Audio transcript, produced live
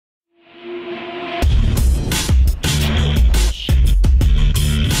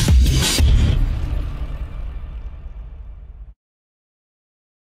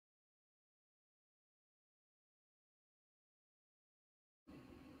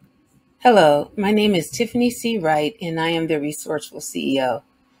Hello, my name is Tiffany C. Wright, and I am the Resourceful CEO.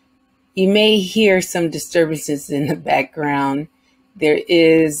 You may hear some disturbances in the background. There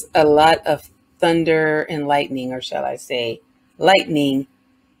is a lot of thunder and lightning, or shall I say, lightning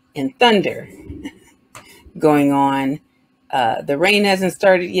and thunder going on. The rain hasn't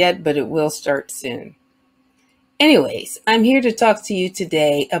started yet, but it will start soon. Anyways, I'm here to talk to you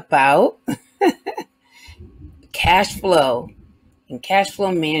today about cash flow and cash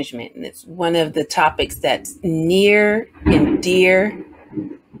flow management. And it's one of the topics that's near and dear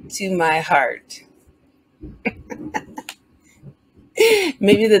to my heart.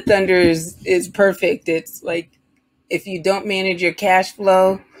 Maybe the thunder is perfect. It's like if you don't manage your cash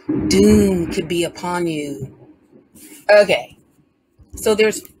flow, doom could be upon you. Okay, so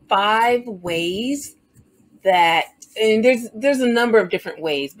there's 5 ways that, and there's a number of different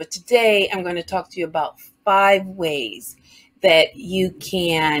ways, but today I'm going to talk to you about 5 ways that you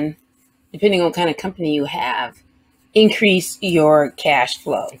can, depending on what kind of company you have, increase your cash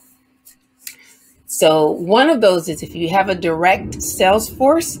flow. So one of those is if you have a direct sales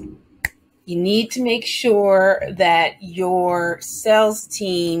force, you need to make sure that your sales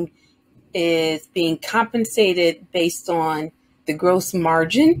team is being compensated based on the gross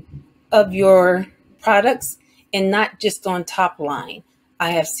margin of your products and not just on top line. I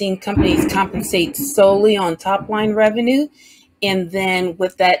have seen companies compensate solely on top line revenue. And then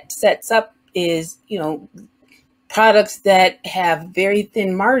what that sets up is, products that have very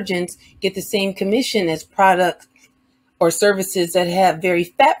thin margins get the same commission as products or services that have very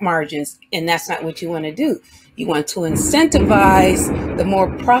fat margins. And that's not what you want to do. You want to incentivize the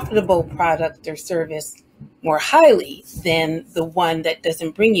more profitable product or service more highly than the one that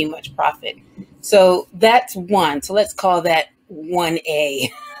doesn't bring you much profit. So that's one. So let's call that 1A.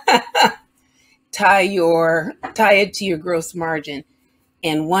 Tie it to your gross margin.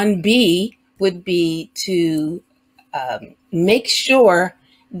 And 1B would be to make sure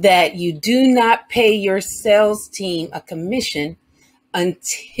that you do not pay your sales team a commission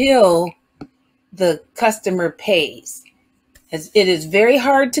until the customer pays. As it is very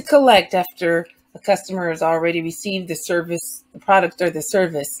hard to collect after a customer has already received the service, the product or the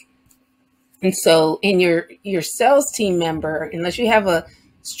service. And so in your sales team member, unless you have a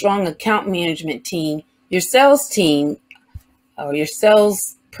strong account management team, your sales team or your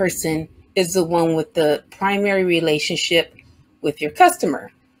sales person is the one with the primary relationship with your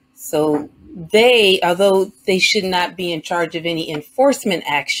customer. So they, although they should not be in charge of any enforcement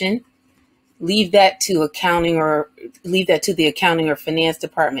action, leave that to the accounting or finance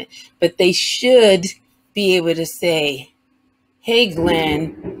department. But they should be able to say, hey,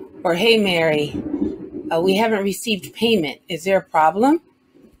 Glenn, or hey, Mary, we haven't received payment. Is there a problem?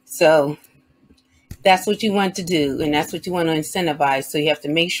 So that's what you want to do, and that's what you want to incentivize. So you have to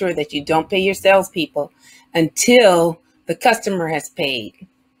make sure that you don't pay your salespeople until the customer has paid.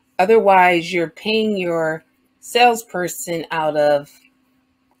 Otherwise, you're paying your salesperson out of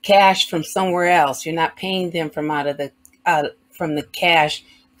cash from somewhere else. You're not paying them from from the cash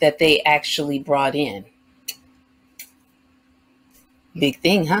that they actually brought in. Big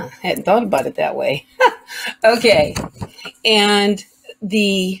thing, huh? Hadn't thought about it that way. Okay, and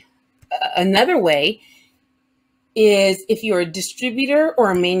another way is if you're a distributor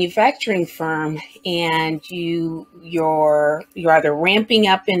or a manufacturing firm and you're either ramping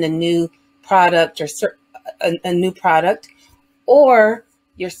up in a new product or a new product, or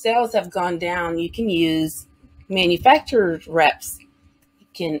your sales have gone down, you can use manufacturer's reps. You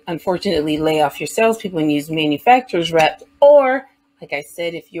can unfortunately lay off your salespeople and use manufacturer's reps, or like I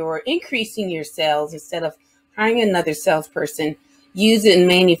said, if you're increasing your sales, instead of hiring another salesperson, use a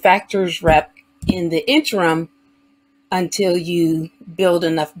manufacturer's rep in the interim until you build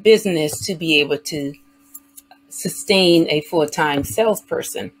enough business to be able to sustain a full-time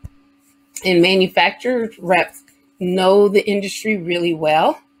salesperson. And manufacturer's reps know the industry really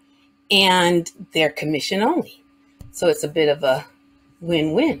well, and they're commission only. So it's a bit of a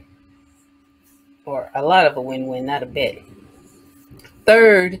win-win, or a lot of a win-win, not a bit.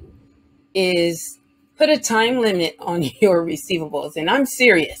 Third is put a time limit on your receivables. And I'm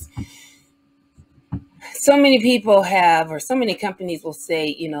serious. So many people have, or so many companies will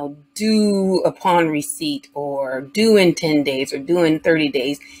say, due upon receipt, or due in 10 days, or due in 30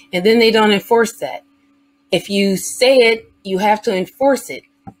 days. And then they don't enforce that. If you say it, you have to enforce it.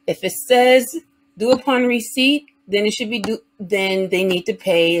 If it says due upon receipt, then it should be due, then they need to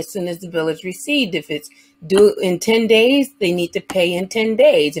pay as soon as the bill is received. If it's due in 10 days, they need to pay in 10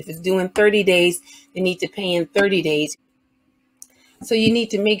 days. If it's due in 30 days, they need to pay in 30 days. So you need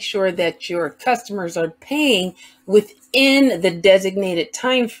to make sure that your customers are paying within the designated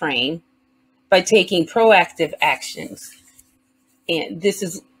time frame by taking proactive actions. And this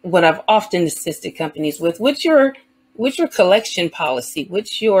is what I've often assisted companies with. What's your collection policy?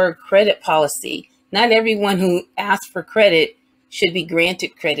 What's your credit policy? Not everyone who asks for credit should be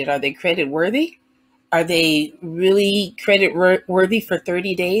granted credit. Are they credit worthy? Are they really credit worthy for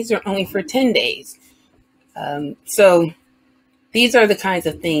 30 days or only for 10 days? So these are the kinds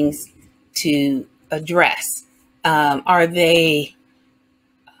of things to address. Are they,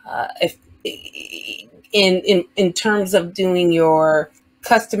 if in terms of doing your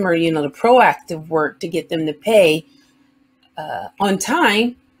customer, the proactive work to get them to pay on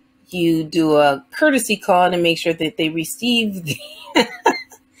time, you do a courtesy call to make sure that they receive the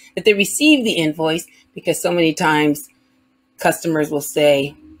that they receive the invoice, because so many times customers will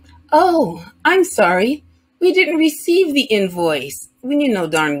say, "Oh, I'm sorry, we didn't receive the invoice," when you know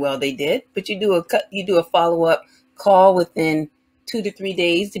darn well they did. But you do a follow-up call within 2 to 3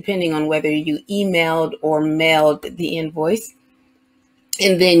 days, depending on whether you emailed or mailed the invoice.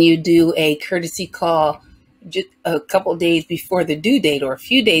 And then you do a courtesy call just a couple days before the due date or a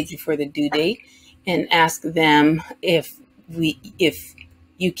few days before the due date and ask them if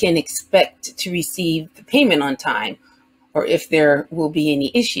you can expect to receive the payment on time or if there will be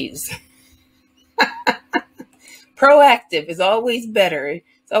any issues. Proactive is always better.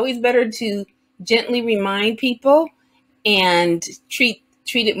 It's always better to gently remind people and treat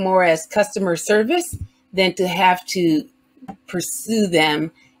it more as customer service than to have to pursue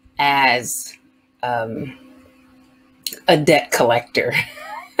them as a debt collector.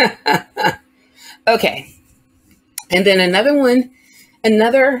 Okay. And then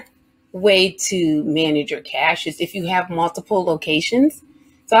another way to manage your cash is if you have multiple locations.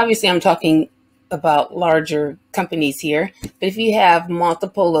 So obviously I'm talking about larger companies here, but if you have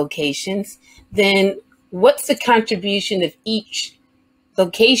multiple locations, then what's the contribution of each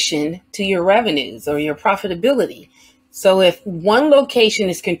location to your revenues or your profitability? So if one location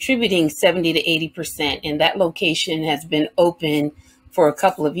is contributing 70 to 80% and that location has been open for a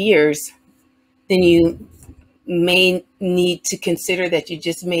couple of years, then you may need to consider that you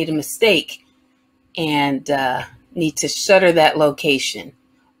just made a mistake and need to shutter that location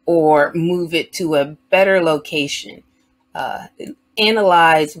or move it to a better location.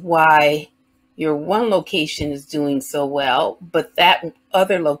 Analyze why your one location is doing so well, but that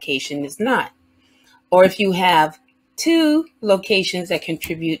other location is not. Or if you have two locations that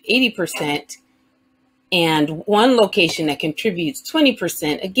contribute 80% and one location that contributes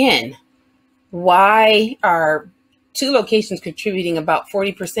 20%, again, why are two locations contributing about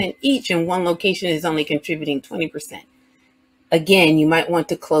 40% each and one location is only contributing 20%? Again, you might want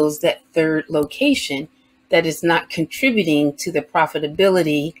to close that third location that is not contributing to the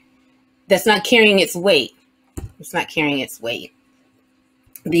profitability, that's not carrying its weight. It's not carrying its weight.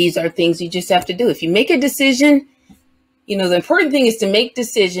 These are things you just have to do. If you make a decision, the important thing is to make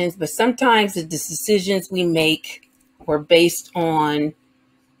decisions, but sometimes the decisions we make were based on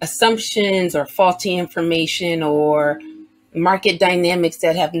assumptions or faulty information or market dynamics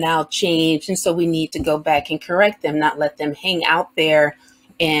that have now changed. And so we need to go back and correct them, not let them hang out there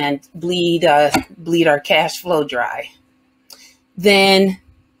and bleed our cash flow dry. Then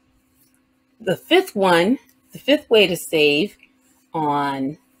the fifth way to save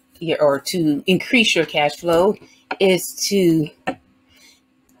on or to increase your cash flow is to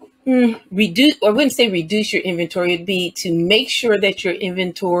reduce, I wouldn't say reduce your inventory, it'd be to make sure that your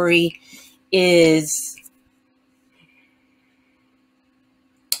inventory is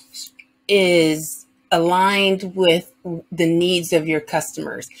aligned with the needs of your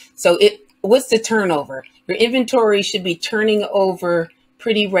customers. So what's the turnover? Your inventory should be turning over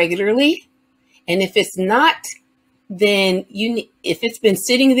pretty regularly. And if it's not, then if it's been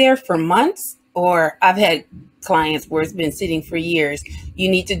sitting there for months, or I've had clients where it's been sitting for years, you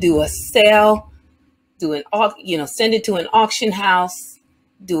need to do a sale, send it to an auction house,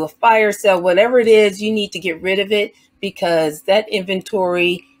 do a fire sale, whatever it is, you need to get rid of it, because that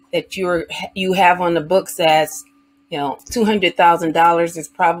inventory that you have on the books as, $200,000 is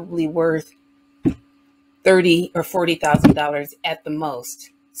probably worth $30,000 or $40,000 at the most.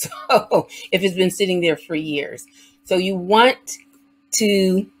 So if it's been sitting there for years, so you want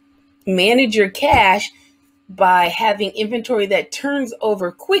to manage your cash by having inventory that turns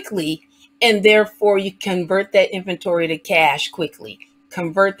over quickly, and therefore you convert that inventory to cash quickly.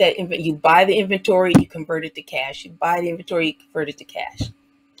 You buy the inventory, you convert it to cash. You buy the inventory, you convert it to cash.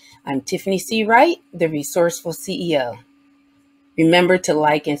 I'm Tiffany C. Wright, the Resourceful CEO. Remember to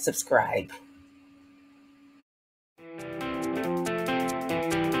like and subscribe.